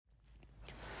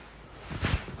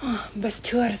Best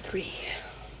 2 out of 3.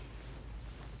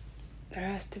 There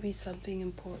has to be something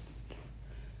important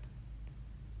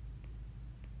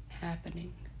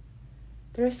happening.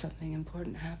 There is something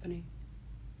important happening.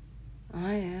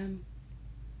 I am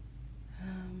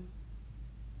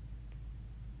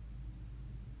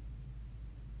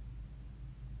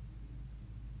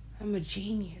I'm a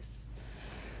genius.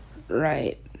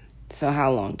 Right. So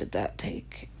how long did that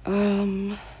take?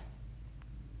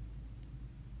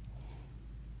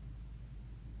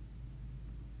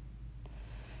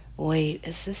 Wait,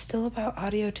 is this still about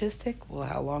Audiotistic? Well,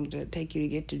 how long did it take you to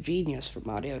get to genius from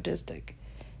Audiotistic?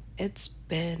 It's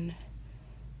been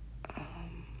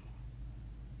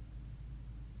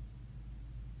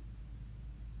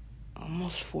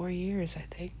almost 4 years, I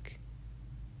think.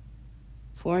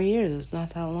 4 years is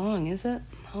not that long, is it?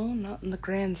 No, not in the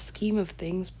grand scheme of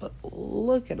things, but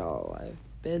look at all I've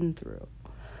been through.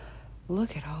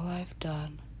 Look at all I've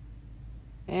done.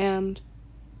 And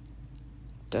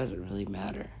it doesn't really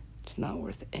matter. It's not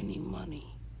worth any money.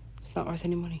 It's not worth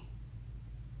any money.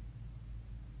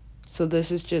 So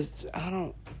this is just, I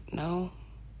don't know.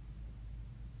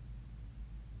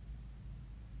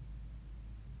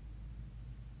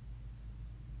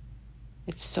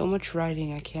 It's so much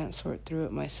writing, I can't sort through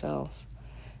it myself.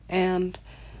 And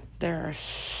there are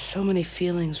so many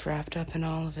feelings wrapped up in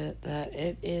all of it that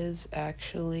it is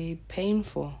actually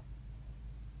painful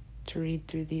to read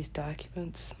through these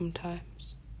documents sometimes.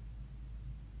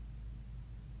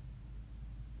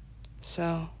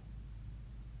 So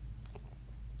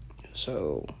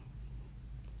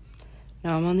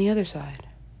now I'm on the other side.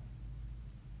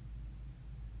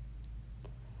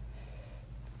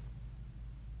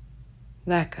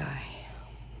 That guy.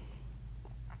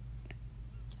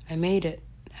 I made it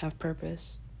have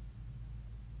purpose.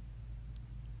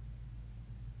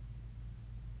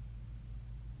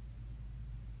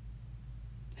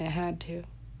 It had to.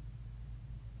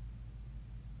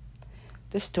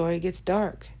 This story gets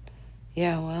dark.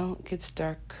 Yeah, well, it gets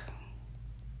dark.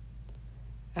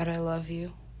 And I love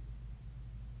you.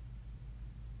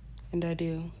 And I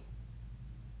do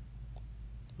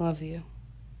love you.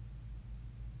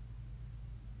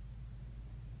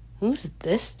 Who's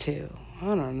this to? I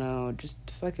don't know. Just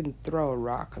fucking throw a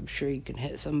rock. I'm sure you can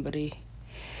hit somebody.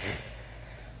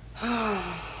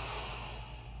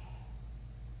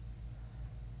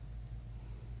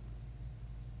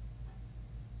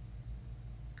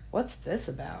 What's this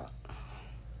about?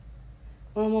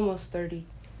 Well, I'm almost 30.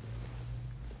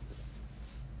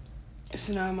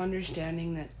 So now I'm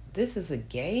understanding that this is a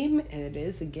game. It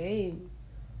is a game.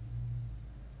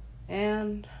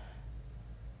 And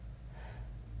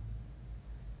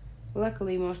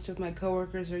luckily, most of my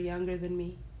coworkers are younger than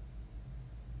me.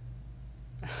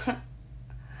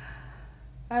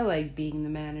 I like being the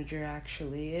manager,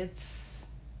 actually. It's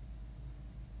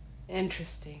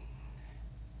interesting.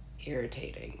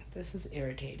 Irritating. This is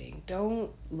irritating. Don't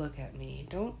look at me.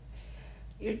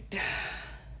 You're...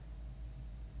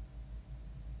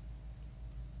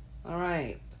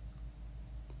 Alright.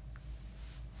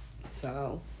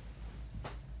 So...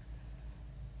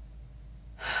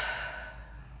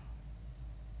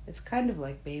 It's kind of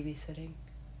like babysitting.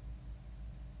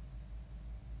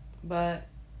 But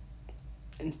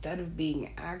instead of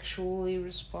being actually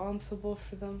responsible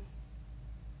for them,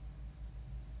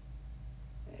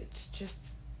 it's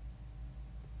just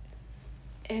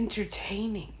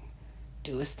entertaining.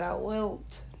 Do as thou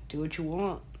wilt. Do what you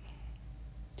want.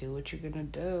 Do what you're gonna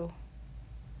do.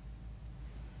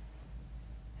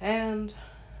 And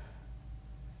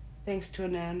thanks to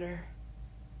Anander,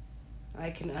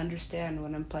 I can understand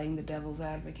when I'm playing the devil's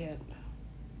advocate.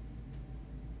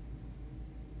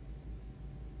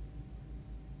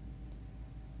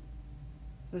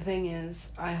 The thing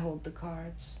is, I hold the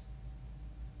cards.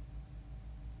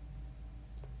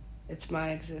 It's my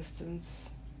existence.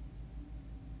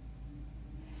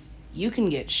 You can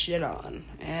get shit on,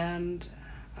 and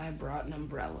I brought an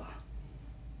umbrella.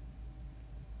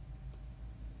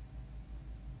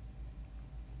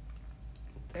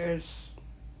 There's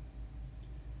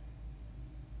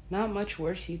not much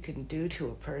worse you can do to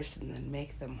a person than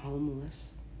make them homeless.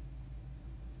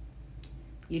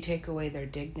 You take away their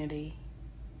dignity.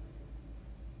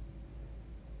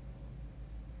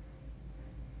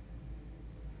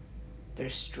 Their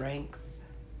strength.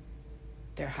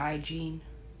 Their hygiene.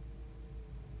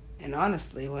 And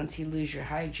honestly, once you lose your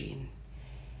hygiene,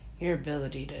 your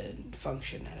ability to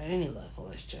function at any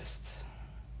level is just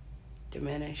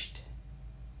diminished.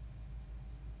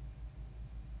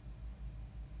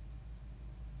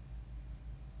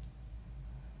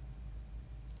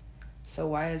 So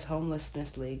why is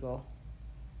homelessness legal?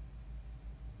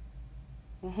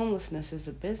 Well, homelessness is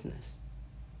a business.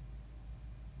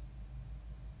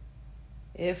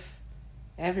 If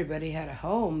everybody had a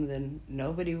home, then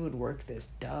nobody would work this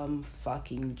dumb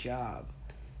fucking job.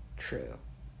 True.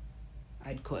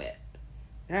 I'd quit.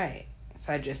 Right. If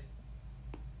I just...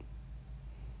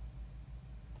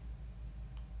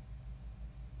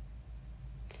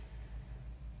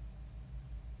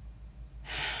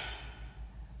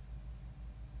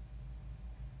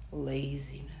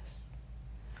 Laziness.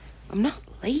 I'm not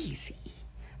lazy.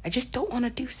 I just don't want to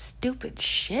do stupid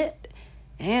shit.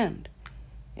 And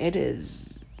it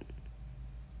is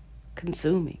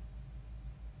consuming.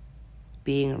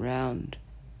 Being around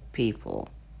people.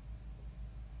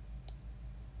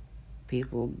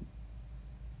 People.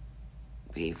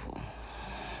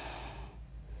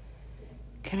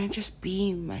 Can I just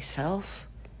be myself?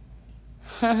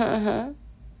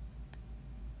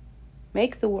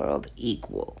 Make the world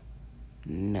equal.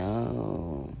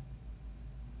 No,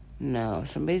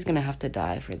 somebody's gonna have to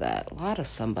die for that. A lot of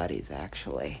somebodies,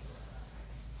 actually.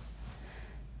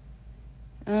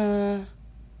 Can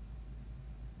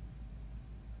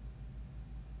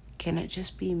it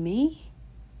just be me?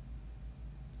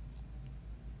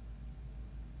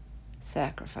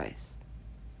 Sacrifice.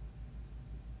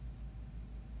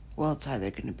 Well, it's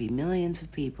either gonna be millions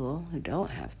of people who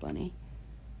don't have money,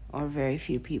 or very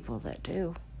few people that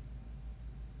do.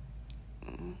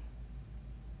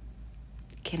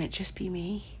 Can it just be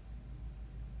me?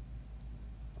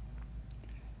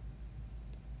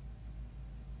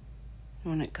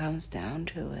 When it comes down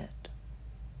to it,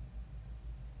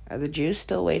 are the Jews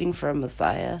still waiting for a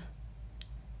Messiah?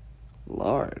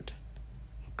 Lord,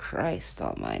 Christ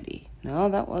Almighty. No,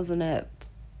 that wasn't it.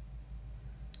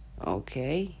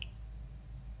 Okay.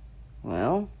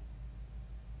 Well,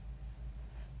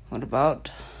 what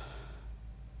about...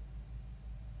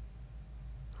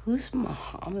 Who's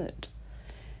Muhammad?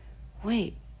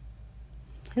 Wait,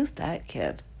 who's that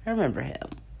kid? I remember him.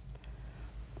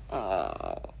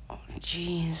 Oh,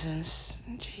 Jesus.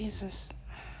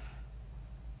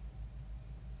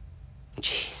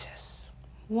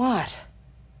 What?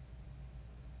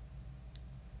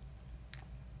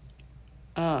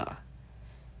 I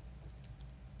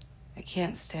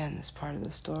can't stand this part of the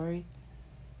story.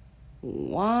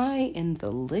 Why in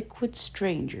the Liquid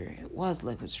Stranger? It was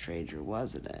Liquid Stranger,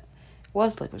 wasn't it? It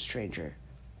was Liquid Stranger.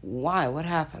 Why? What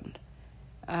happened?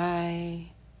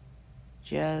 I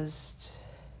just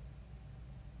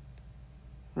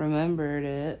remembered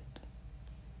it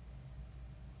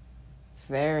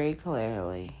very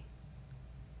clearly.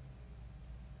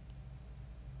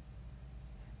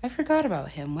 I forgot about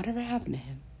him. Whatever happened to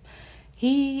him?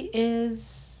 He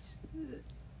is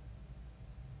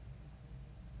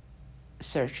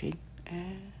searching.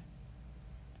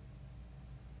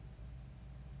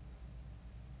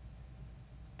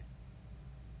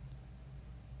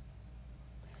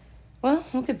 Well,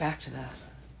 we'll get back to that.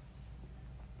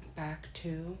 Back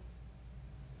to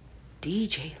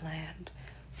DJ Land.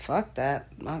 Fuck that.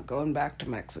 Not going back to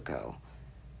Mexico.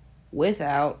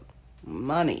 Without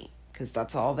money. Because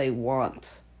that's all they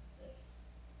want.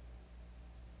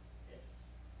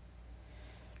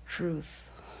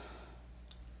 Truth.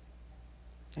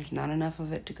 There's not enough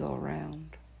of it to go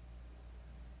around.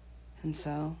 And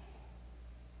so...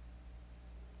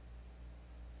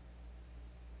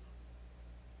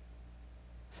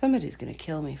 somebody's gonna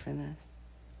kill me for this.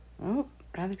 Well,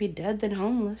 rather be dead than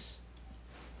homeless.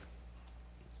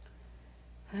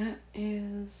 That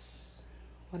is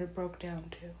what it broke down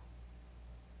to.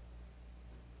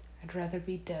 I'd rather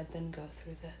be dead than go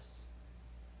through this.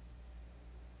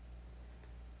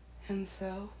 And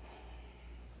so,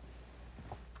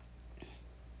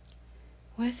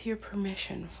 with your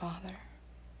permission, Father,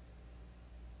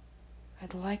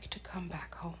 I'd like to come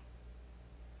back home.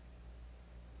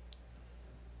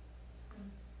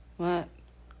 What?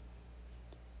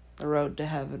 The road to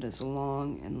heaven is a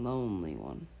long and lonely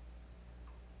one.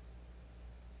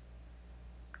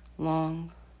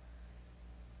 Long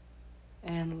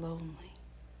and lonely.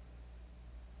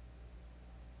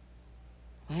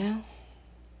 Well,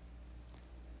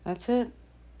 that's it.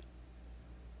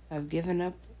 I've given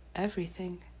up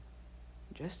everything.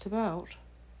 Just about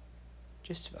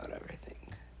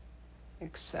everything.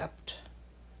 Except...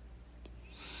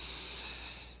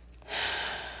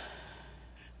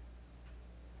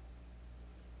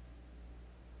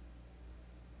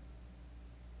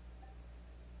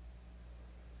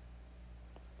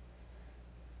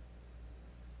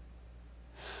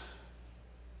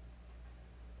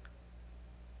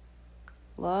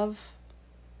 love.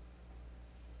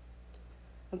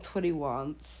 That's what he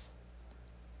wants.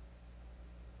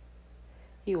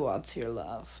 He wants your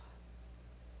love.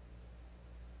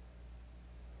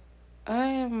 I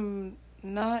am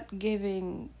not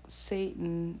giving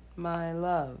Satan my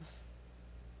love.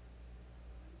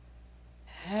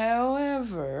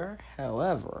 However,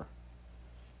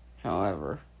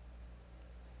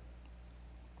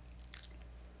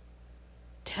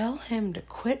 tell him to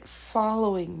quit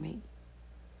following me.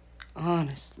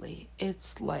 Honestly,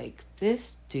 it's like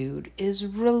this dude is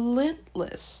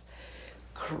relentless.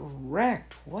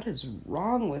 Correct. What is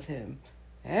wrong with him?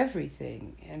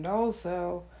 Everything. And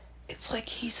also, it's like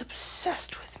he's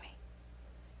obsessed with me.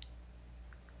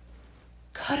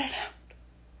 Cut it out.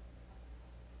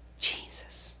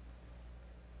 Jesus.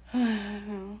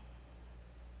 A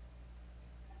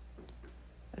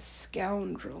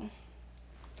scoundrel.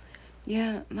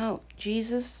 Yeah, no,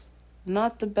 Jesus,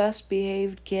 not the best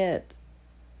behaved kid.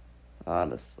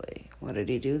 Honestly, what did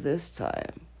he do this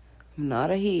time? I'm not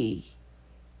a he.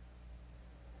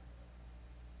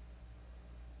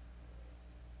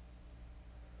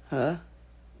 Huh?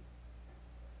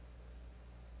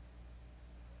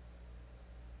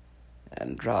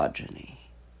 Androgyny.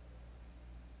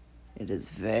 It is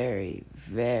very,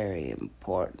 very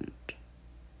important.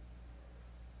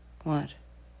 What?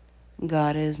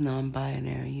 God is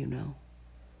non-binary, you know.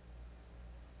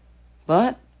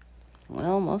 But,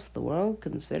 well, most of the world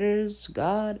considers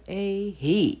God a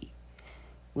he,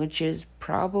 which is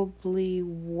probably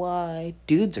why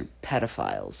dudes are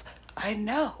pedophiles. I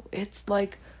know, it's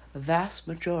like a vast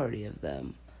majority of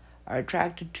them are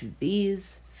attracted to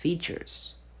these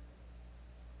features.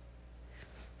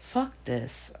 Fuck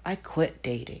this. I quit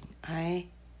dating. I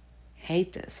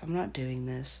hate this. I'm not doing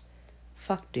this.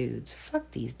 Fuck dudes.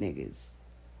 Fuck these niggas.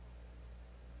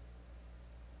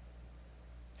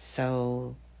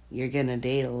 So, you're gonna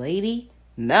date a lady?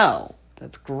 No.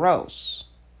 That's gross.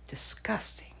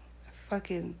 Disgusting.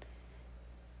 Fucking...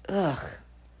 Ugh.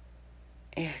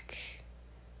 Ick.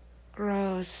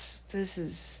 Gross. This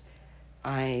is...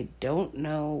 I don't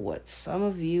know what some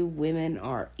of you women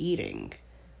are eating,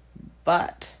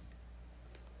 but...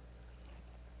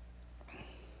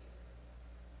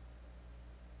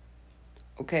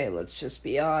 Okay, let's just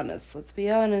be honest. Let's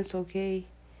be honest, okay?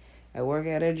 I work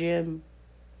at a gym.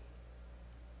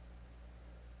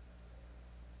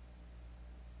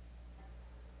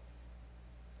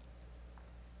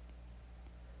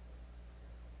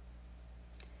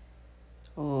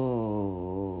 Oh.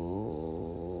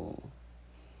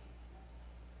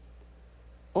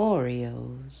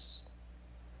 Oreos.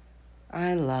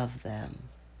 I love them.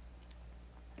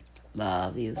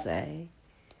 Love, you say?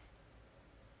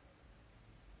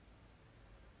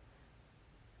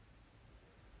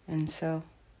 And so,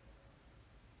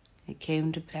 it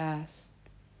came to pass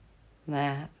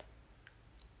that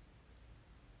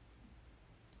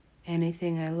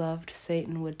anything I loved,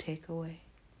 Satan would take away.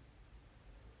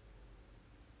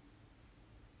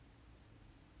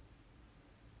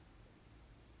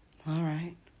 All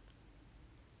right.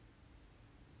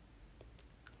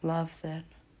 Love, then.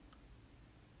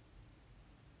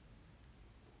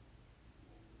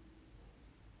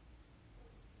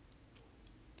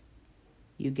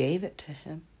 You gave it to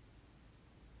him.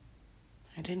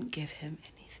 I didn't give him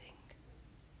anything.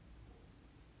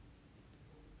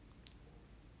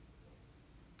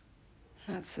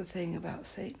 That's the thing about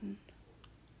Satan,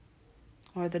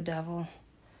 or the devil,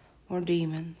 or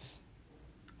demons,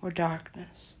 or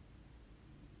darkness.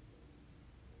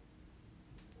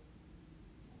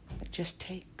 It just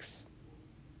takes,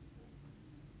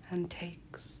 and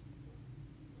takes,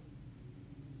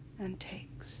 and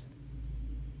takes.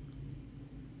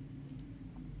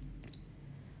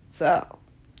 So,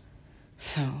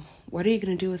 what are you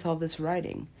going to do with all this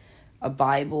writing? A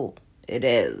Bible? It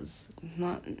is.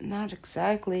 Not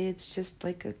exactly. It's just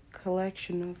like a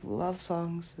collection of love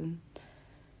songs and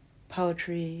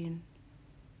poetry. And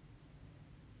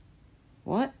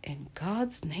what in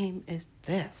God's name is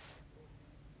this?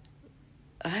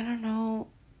 I don't know.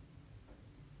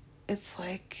 It's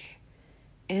like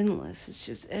endless. It's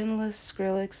just endless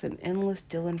Skrillex and endless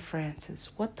Dylan Francis.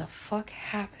 What the fuck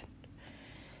happened?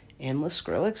 Endless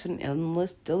Skrillex and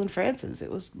endless Dylan Francis. It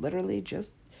was literally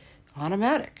just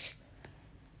automatic.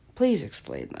 Please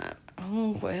explain that.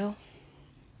 Oh, well.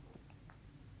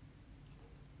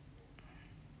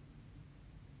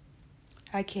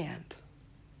 I can't.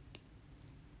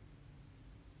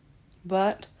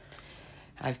 But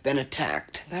I've been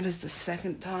attacked. That is the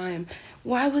second time.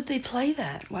 Why would they play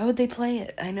that? Why would they play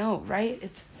it? I know, right?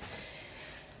 It's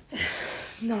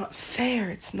not fair.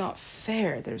 It's not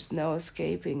fair. There's no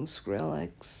escaping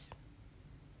Skrillex.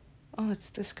 Oh,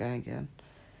 it's this guy again.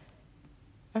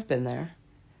 I've been there.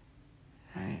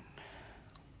 Right.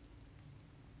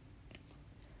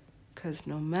 'Cause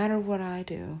no matter what I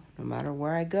do, no matter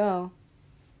where I go,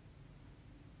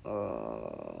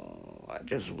 I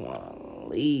just want to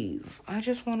leave. I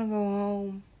just want to go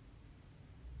home.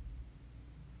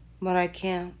 But I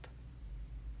can't.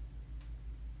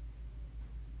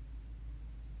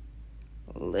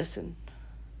 Listen.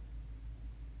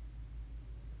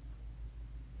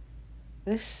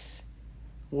 This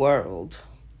world.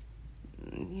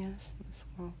 Yes, this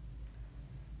world.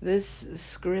 This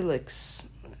Skrillex.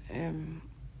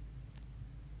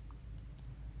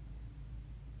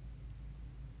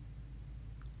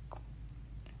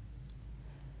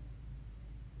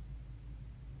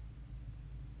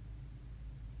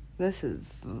 This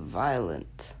is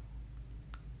violent.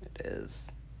 It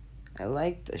is. I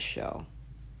like this show.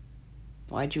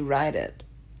 Why'd you write it?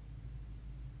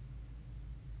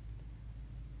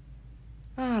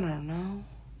 I don't know.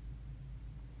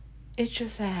 It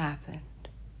just happened.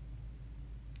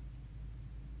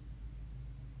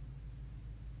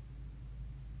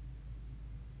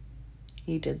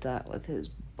 He did that with his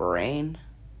brain.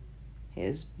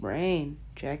 His brain.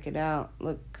 Check it out.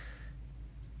 Look.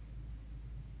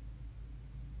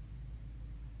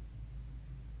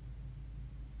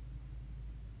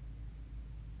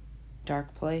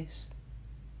 Dark place.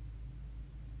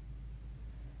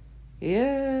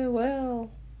 Yeah,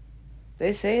 well,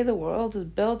 they say the world is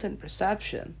built in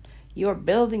perception. You're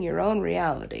building your own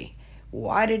reality.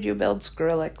 Why did you build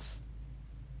Skrillex?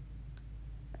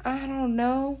 I don't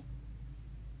know.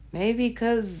 Maybe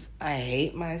because I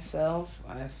hate myself.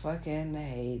 I fucking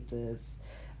hate this.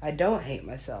 I don't hate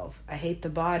myself. I hate the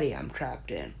body I'm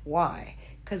trapped in. Why?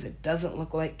 Because it doesn't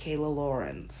look like Kayla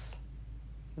Lawrence.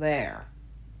 There.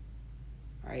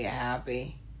 Are you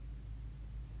happy?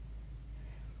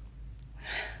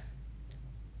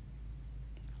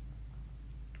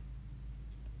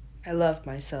 I love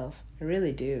myself. I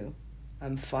really do.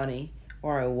 I'm funny.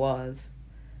 Or I was.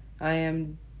 I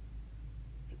am...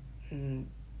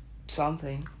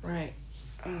 something. Right.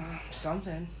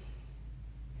 Something.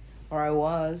 Or I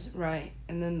was. Right.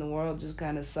 And then the world just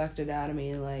kind of sucked it out of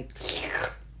me like...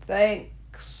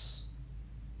 Thanks.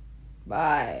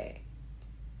 Bye.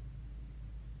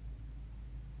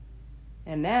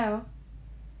 And now,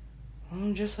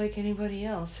 I'm just like anybody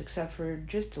else, except for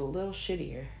just a little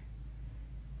shittier.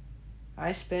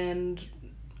 I spend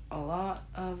a lot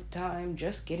of time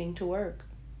just getting to work.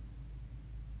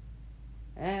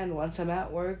 And once I'm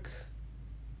at work,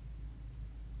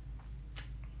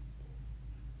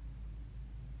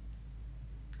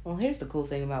 well, here's the cool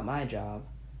thing about my job.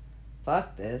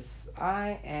 Fuck this.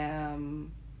 I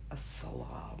am a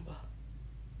slob.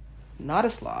 Not a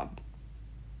slob.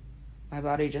 My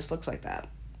body just looks like that.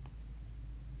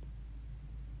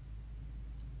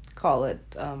 Call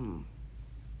it,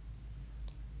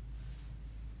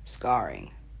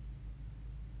 scarring.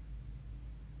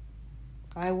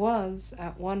 I was,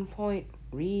 at one point,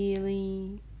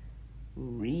 really,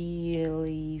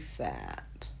 really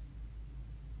fat.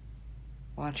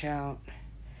 Watch out.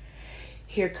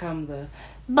 Here come the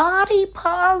body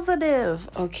positive.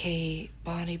 Okay,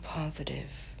 body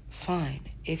positive. Fine.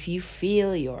 If you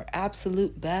feel your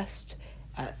absolute best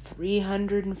at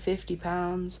 350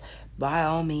 pounds, by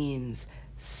all means,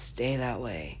 stay that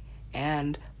way.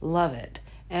 And love it.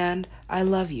 And I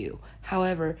love you.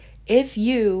 However, if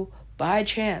you, by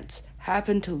chance,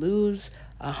 happen to lose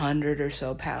 100 or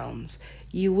so pounds,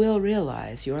 you will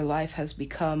realize your life has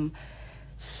become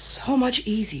so much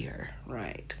easier,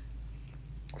 right?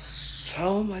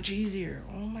 So much easier.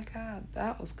 Oh my God,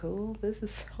 that was cool. This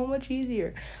is so much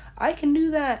easier. I can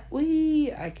do that.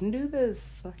 I can do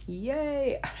this.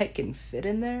 Yay. I can fit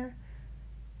in there.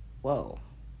 Whoa.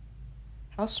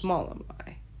 How small am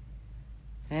I?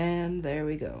 And there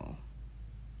we go.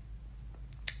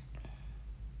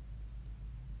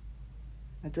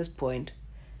 At this point,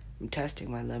 I'm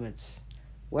testing my limits.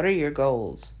 What are your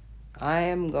goals? I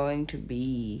am going to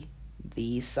be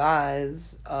the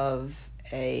size of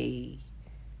a...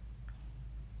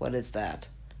 What is that?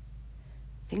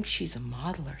 I think she's a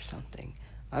model or something.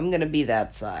 I'm going to be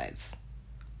that size.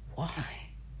 Why?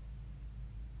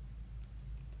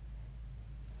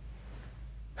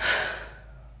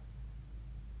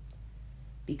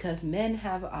 Because men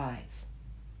have eyes.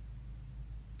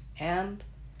 And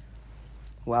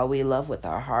while we love with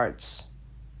our hearts,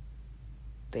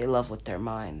 they love with their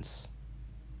minds.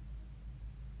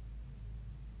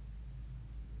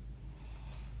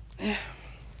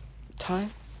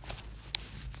 Time?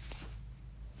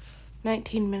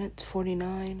 19 minutes,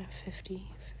 49, 50,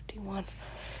 51.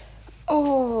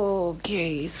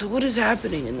 Okay, so what is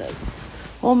happening in this?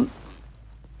 Well,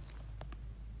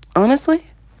 honestly,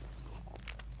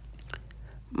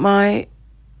 my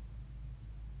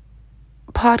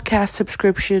podcast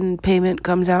subscription payment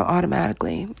comes out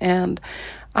automatically, and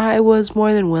I was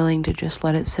more than willing to just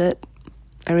let it sit.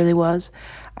 I really was.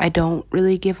 I don't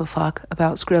really give a fuck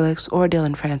about Skrillex or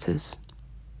Dylan Francis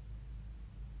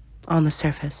on the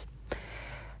surface.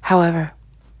 However,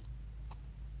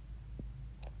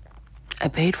 I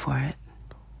paid for it.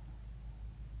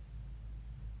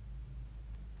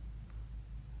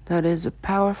 That is a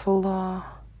powerful law.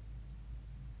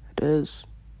 It is.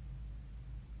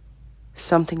 If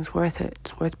something's worth it,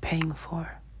 it's worth paying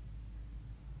for.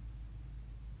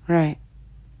 Right.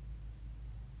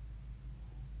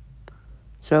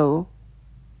 So,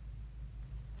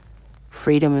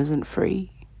 freedom isn't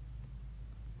free.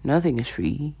 Nothing is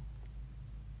free.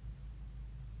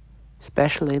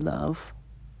 Especially love.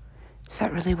 Is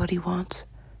that really what he wants?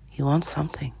 He wants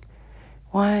something.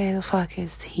 Why the fuck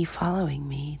is he following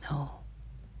me, though?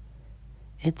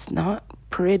 It's not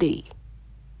pretty.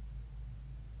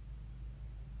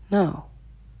 No,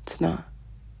 it's not.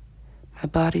 My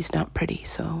body's not pretty,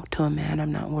 so to a man,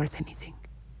 I'm not worth anything.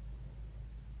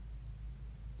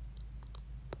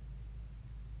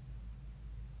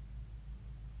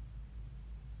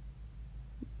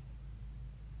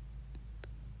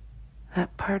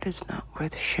 That part is not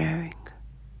worth sharing.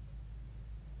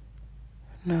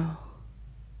 No.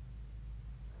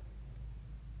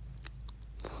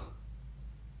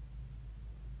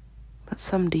 But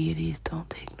some deities don't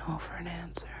take no for an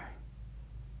answer.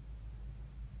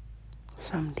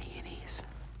 Some deities.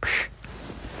 Psh.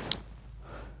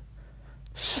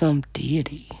 Some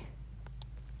deity.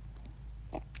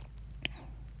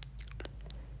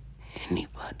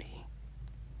 Anybody.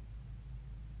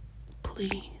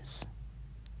 Please.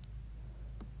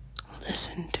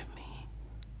 Listen to me.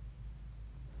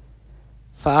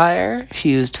 Fire? She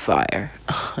used fire.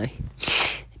 I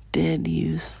did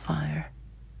use fire.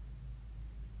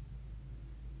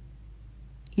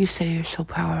 You say you're so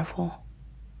powerful.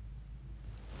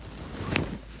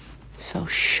 So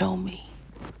show me.